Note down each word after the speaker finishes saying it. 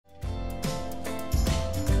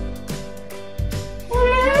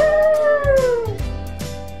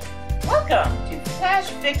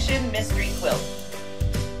Flash Fiction Mystery Quilt.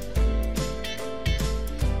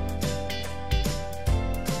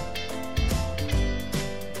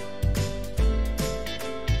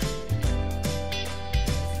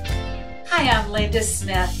 Hi, I'm Linda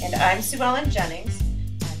Smith. And I'm Sue Ellen Jennings.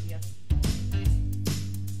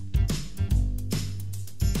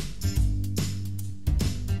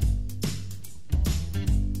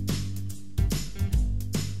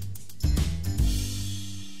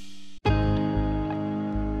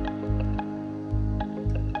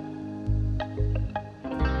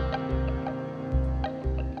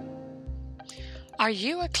 Are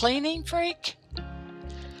you a cleaning freak?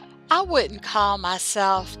 I wouldn't call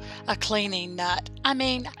myself a cleaning nut. I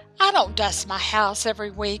mean, I don't dust my house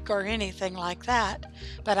every week or anything like that,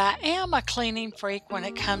 but I am a cleaning freak when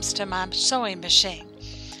it comes to my sewing machine.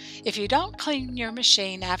 If you don't clean your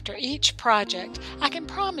machine after each project, I can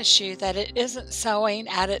promise you that it isn't sewing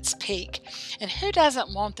at its peak. And who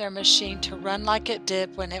doesn't want their machine to run like it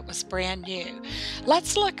did when it was brand new?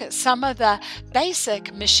 Let's look at some of the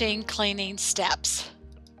basic machine cleaning steps.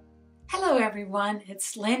 Hello everyone,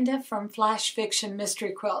 it's Linda from Flash Fiction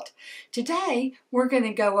Mystery Quilt. Today we're going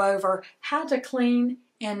to go over how to clean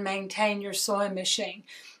and maintain your sewing machine.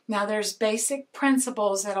 Now there's basic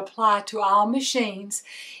principles that apply to all machines,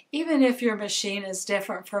 even if your machine is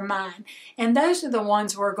different from mine. And those are the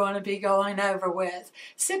ones we're going to be going over with.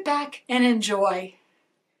 Sit back and enjoy.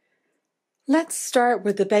 Let's start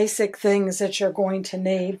with the basic things that you're going to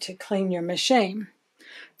need to clean your machine.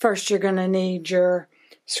 First, you're going to need your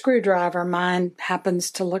screwdriver. Mine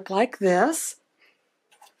happens to look like this.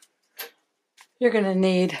 You're going to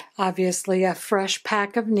need, obviously, a fresh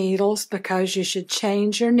pack of needles because you should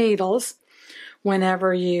change your needles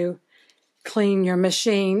whenever you clean your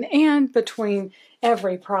machine and between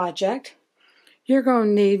every project. You're going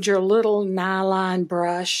to need your little nylon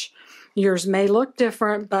brush. Yours may look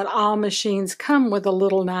different, but all machines come with a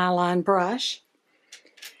little nylon brush.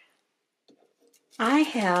 I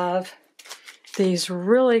have these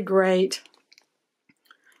really great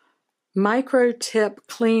micro tip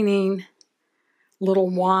cleaning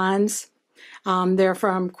little wands. They're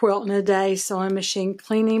from Quilt in a Day sewing machine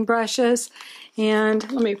cleaning brushes.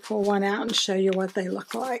 And let me pull one out and show you what they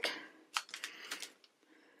look like.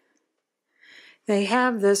 They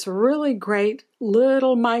have this really great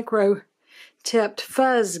little micro tipped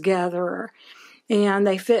fuzz gatherer. And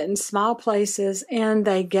they fit in small places and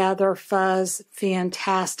they gather fuzz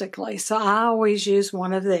fantastically. So I always use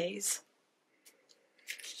one of these.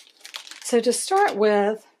 So to start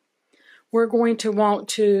with, we're going to want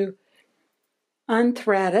to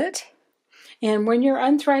unthread it. And when you're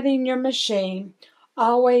unthreading your machine,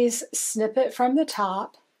 always snip it from the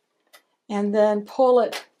top and then pull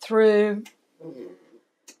it through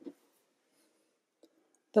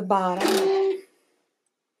the bottom,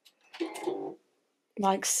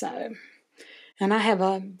 like so. And I have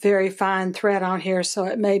a very fine thread on here, so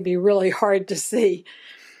it may be really hard to see.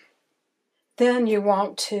 Then you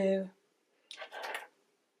want to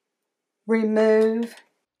remove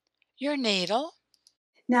your needle.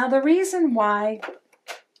 Now the reason why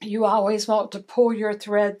you always want to pull your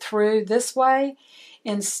thread through this way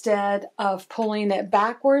instead of pulling it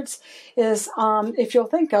backwards is if you'll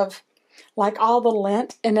think of like all the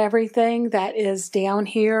lint and everything that is down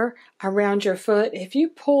here around your foot, if you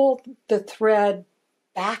pull the thread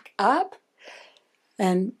back up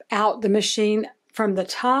and out the machine from the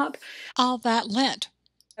top, all that lint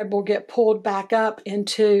will get pulled back up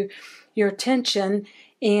into your tension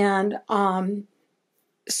and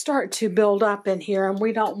start to build up in here, and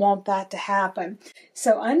we don't want that to happen.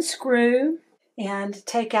 So unscrew and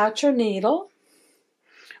take out your needle,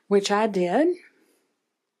 which I did,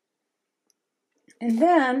 and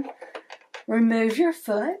then remove your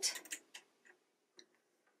foot.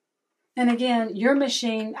 And again, your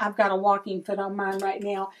machine, I've got a walking foot on mine right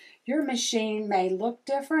now. Your machine may look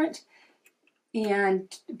different,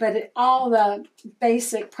 but all the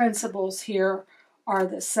basic principles here are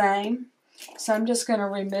the same. So I'm just going to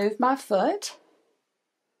remove my foot.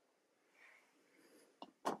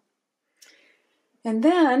 And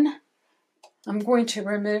then I'm going to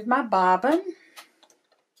remove my bobbin.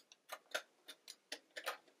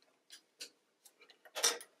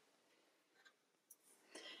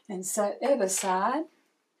 And set it aside.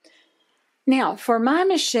 Now for my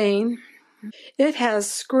machine, it has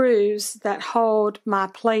screws that hold my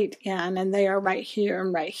plate in, and they are right here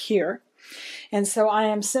and right here. And so I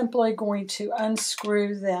am simply going to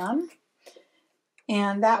unscrew them,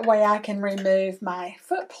 and that way I can remove my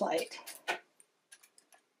foot plate.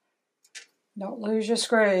 Don't lose your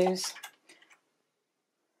screws.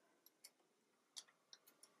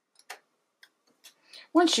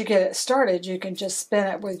 once you get it started, you can just spin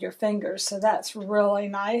it with your fingers, so that's really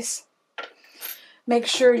nice. Make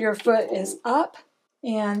sure your foot is up,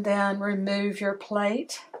 and then remove your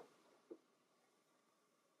plate.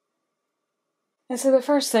 And so the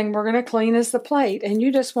first thing we're going to clean is the plate, and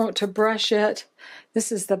you just want to brush it.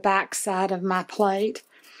 This is the back side of my plate.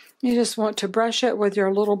 You just want to brush it with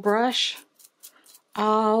your little brush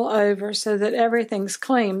all over so that everything's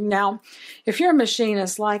clean. Now, if your machine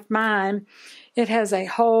is like mine, it has a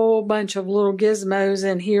whole bunch of little gizmos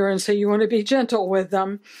in here, and so you want to be gentle with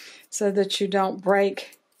them so that you don't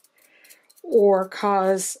break or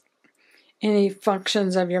cause any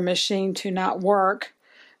functions of your machine to not work.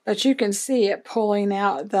 But you can see it pulling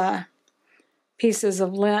out the pieces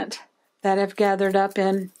of lint that have gathered up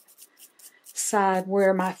inside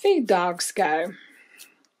where my feed dogs go.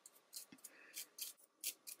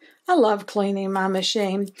 I love cleaning my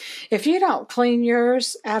machine. If you don't clean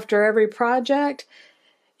yours after every project,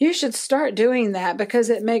 you should start doing that, because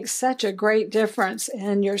it makes such a great difference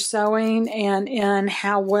in your sewing and in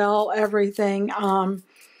how well everything,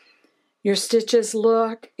 your stitches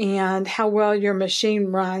look and how well your machine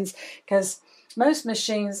runs, because most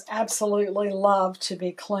machines absolutely love to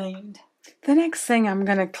be cleaned. The next thing I'm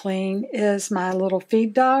going to clean is my little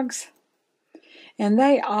feed dogs, and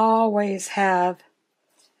they always have,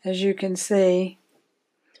 as you can see,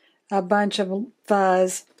 a bunch of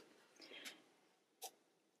fuzz.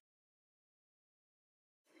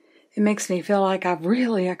 It makes me feel like I've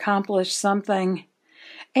really accomplished something,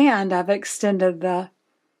 and I've extended the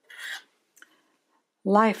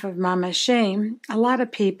life of my machine. A lot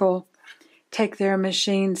of people take their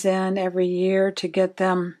machines in every year to get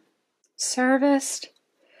them serviced.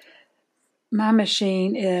 My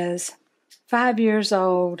machine is 5 years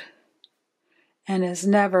old and has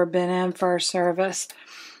never been in for a service.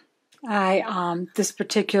 This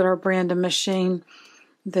particular brand of machine,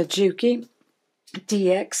 the Juki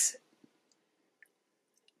DX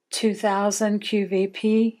 2000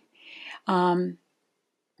 QVP,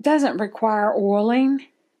 doesn't require oiling,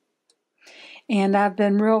 and I've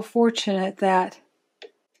been real fortunate that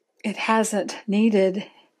it hasn't needed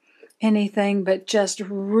anything but just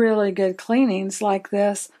really good cleanings like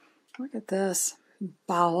this. Look at this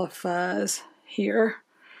ball of fuzz here.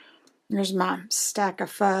 There's my stack of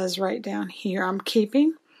fuzz right down here I'm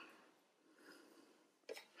keeping.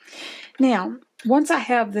 Now, once I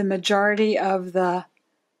have the majority of the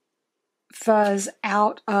fuzz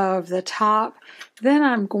out of the top, then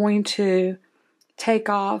I'm going to take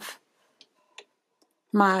off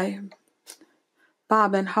my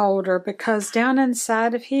bobbin holder, because down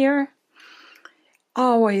inside of here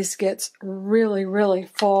always gets really, really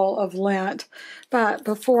full of lint. But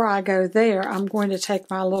before I go there, I'm going to take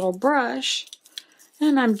my little brush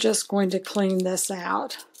and I'm just going to clean this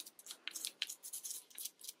out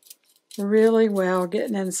really well,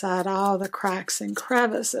 getting inside all the cracks and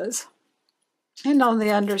crevices, and on the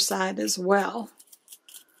underside as well.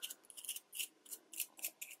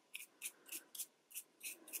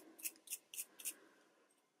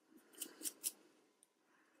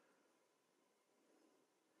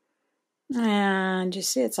 And you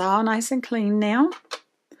see it's all nice and clean now.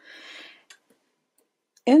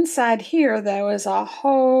 Inside here, though, is a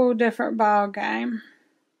whole different ball game.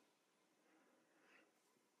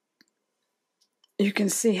 You can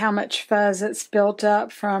see how much fuzz it's built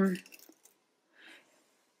up from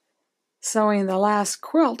sewing the last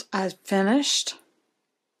quilt I finished.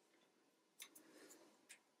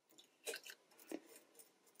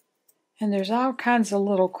 And there's all kinds of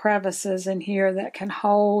little crevices in here that can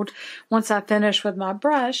hold. Once I finish with my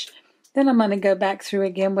brush, then I'm going to go back through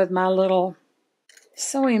again with my little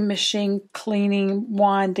sewing machine cleaning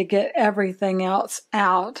wand to get everything else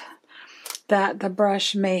out that the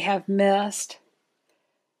brush may have missed.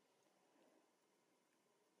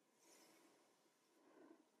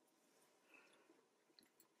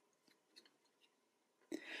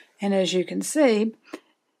 And as you can see,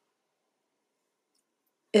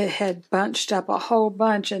 it had bunched up a whole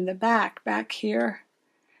bunch in the back here.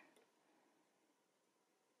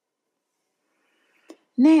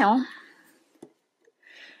 Now,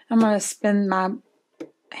 I'm going to spin my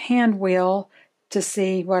hand wheel to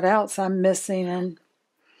see what else I'm missing, and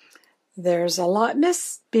there's a lot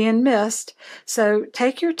being missed. So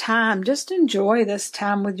take your time. Just enjoy this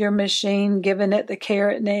time with your machine, giving it the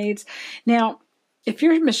care it needs. Now, if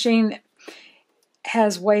your machine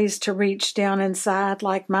has ways to reach down inside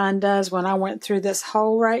like mine does, when I went through this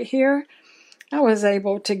hole right here, I was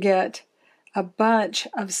able to get a bunch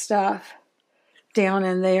of stuff down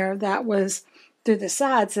in there that was through the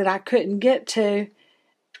sides that I couldn't get to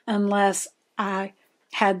unless I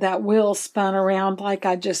had that wheel spun around like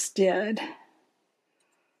I just did.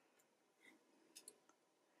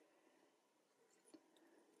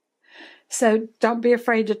 So don't be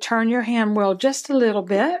afraid to turn your hand wheel just a little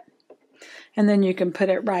bit, and then you can put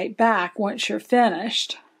it right back once you're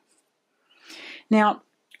finished. Now,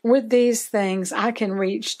 with these things, I can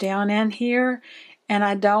reach down in here, and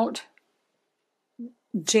I don't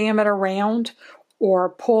jam it around or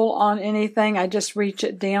pull on anything. I just reach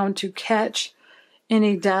it down to catch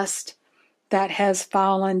any dust that has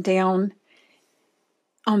fallen down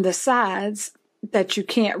on the sides that you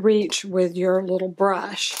can't reach with your little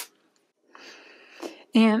brush.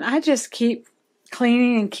 And I just keep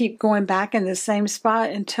cleaning and keep going back in the same spot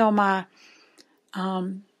until my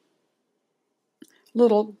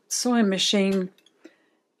little sewing machine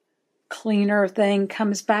cleaner thing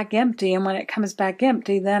comes back empty. And when it comes back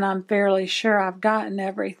empty, then I'm fairly sure I've gotten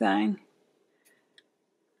everything.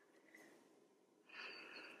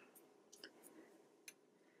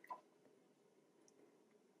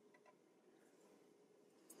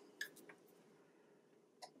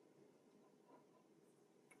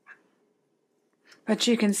 But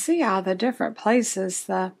you can see all the different places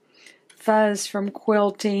the fuzz from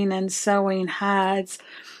quilting and sewing hides.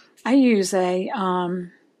 I use a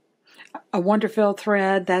Wonderfil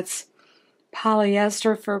thread that's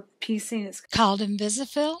polyester for piecing. It's Called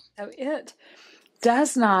Invisifil. So it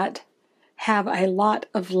does not have a lot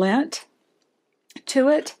of lint to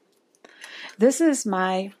it. This is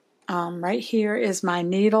my, right here is my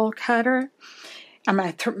needle cutter.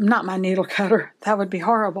 Not my needle cutter, that would be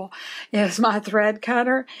horrible. It's my thread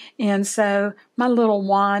cutter, and so my little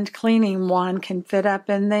wand, cleaning wand, can fit up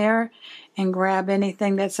in there and grab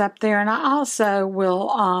anything that's up there. And I also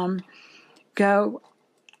will go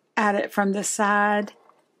at it from the side,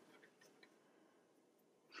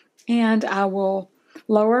 and I will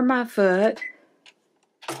lower my foot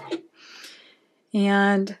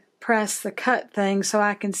and press the cut thing so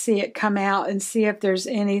I can see it come out and see if there's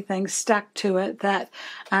anything stuck to it that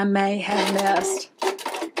I may have missed.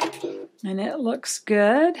 And it looks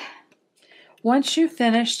good. Once you've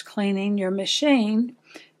finished cleaning your machine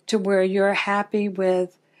to where you're happy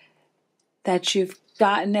with that you've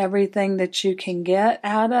gotten everything that you can get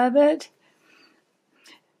out of it,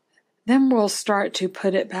 then we'll start to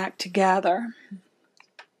put it back together.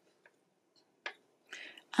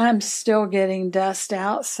 I'm still getting dust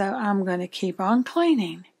out, so I'm going to keep on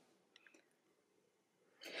cleaning.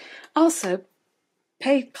 Also,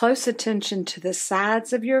 pay close attention to the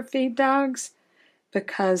sides of your feed dogs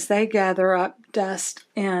because they gather up dust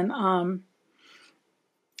and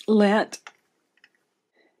lint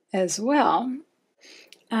as well.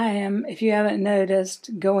 I am, if you haven't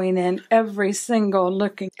noticed, going in every single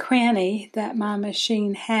looking cranny that my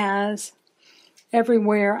machine has,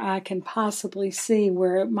 everywhere I can possibly see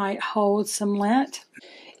where it might hold some lint.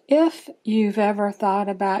 If you've ever thought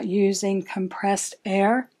about using compressed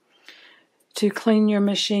air to clean your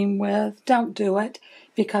machine with, don't do it,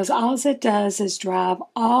 because all it does is drive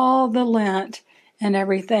all the lint and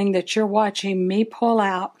everything that you're watching me pull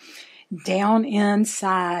out down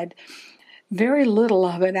inside. Very little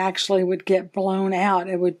of it actually would get blown out.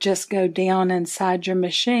 It would just go down inside your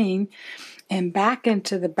machine and back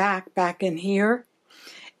into the back in here,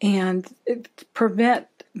 and prevent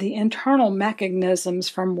the internal mechanisms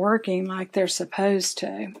from working like they're supposed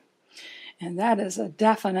to. And that is a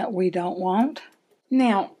definite we don't want.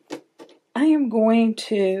 Now, I am going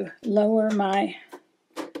to lower my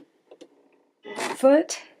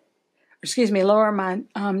lower my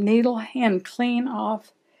needle and clean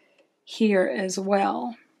off here as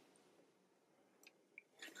well.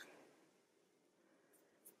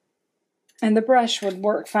 And the brush would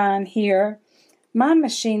work fine here. My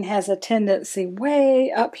machine has a tendency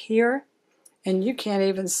way up here, and you can't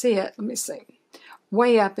even see it. Let me see.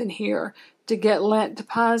 Way up in here to get lint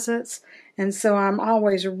deposits, and so I'm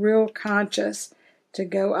always real conscious to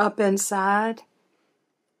go up inside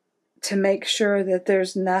to make sure that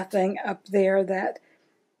there's nothing up there that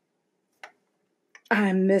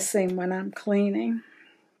I'm missing when I'm cleaning.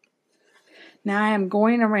 Now I am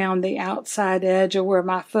going around the outside edge of where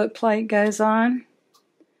my foot plate goes on,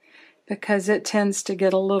 because it tends to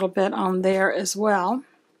get a little bit on there as well.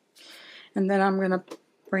 And then I'm going to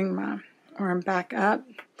bring my arm back up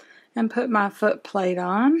and put my foot plate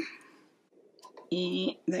on.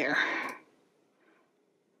 There.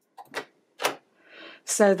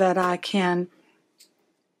 So that I can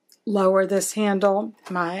lower this handle,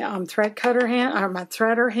 my thread cutter hand, or my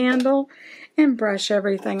threader handle, and brush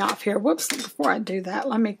everything off here. Whoops, before I do that,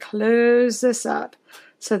 let me close this up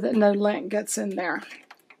so that no lint gets in there.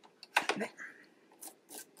 On it.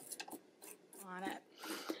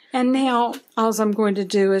 And now all I'm going to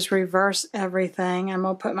do is reverse everything. I'm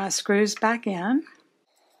going to put my screws back in.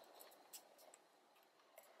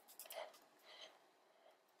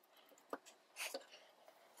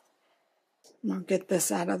 I'll get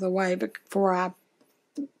this out of the way before I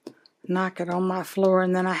knock it on my floor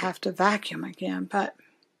and then I have to vacuum again, but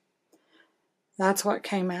that's what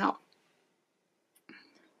came out.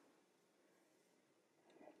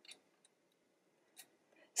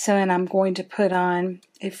 So, and I'm going to put on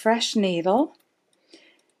a fresh needle.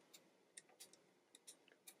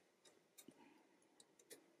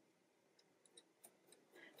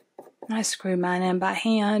 I screw mine in by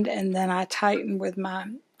hand and then I tighten with my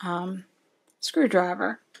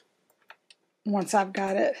screwdriver once I've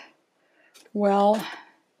got it well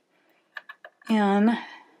in.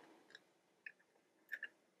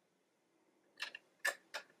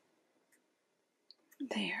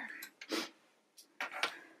 There.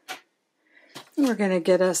 We're going to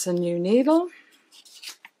get us a new needle.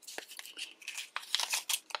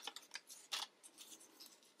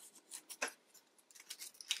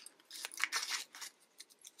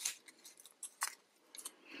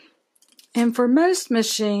 And for most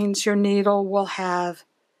machines, your needle will have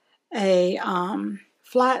a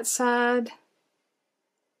flat side,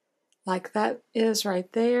 like that is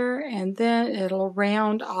right there, and then it'll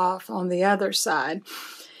round off on the other side.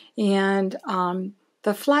 And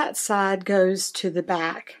the flat side goes to the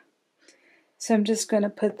back. So I'm just going to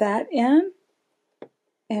put that in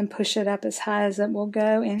and push it up as high as it will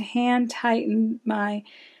go and hand tighten my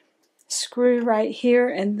screw right here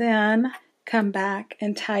and then come back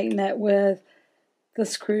and tighten it with the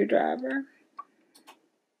screwdriver.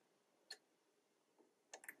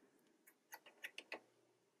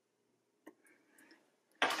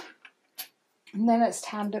 And then it's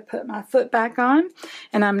time to put my foot back on,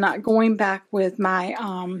 and I'm not going back with my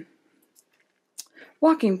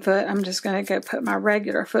walking foot. I'm just going to go put my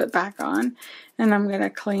regular foot back on, and I'm going to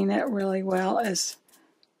clean it really well as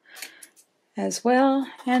well,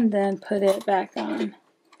 and then put it back on.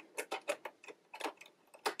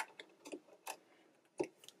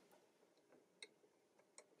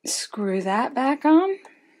 Screw that back on.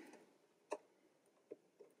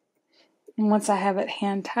 And once I have it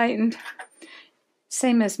hand tightened,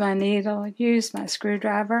 same as my needle, use my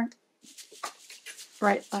screwdriver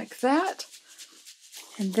right like that.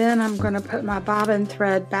 And then I'm going to put my bobbin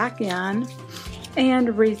thread back in and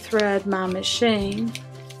rethread my machine.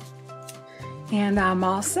 And I'm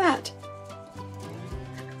all set.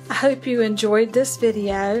 I hope you enjoyed this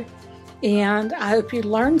video and I hope you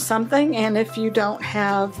learned something. And if you don't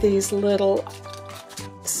have these little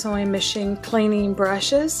sewing machine cleaning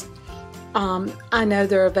brushes, I know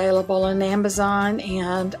they're available on Amazon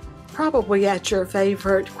and probably at your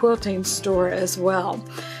favorite quilting store as well.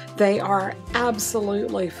 They are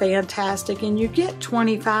absolutely fantastic, and you get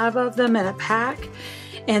 25 of them in a pack,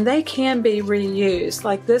 and they can be reused.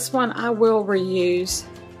 Like this one I will reuse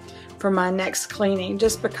for my next cleaning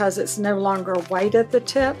just because it's no longer white at the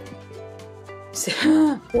tip.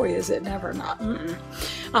 Boy, is it never not.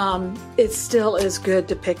 It still is good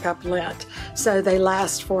to pick up lint, so they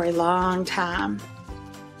last for a long time.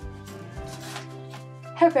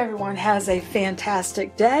 Hope everyone has a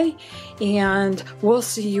fantastic day, and we'll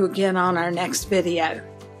see you again on our next video.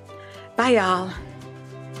 Bye, y'all.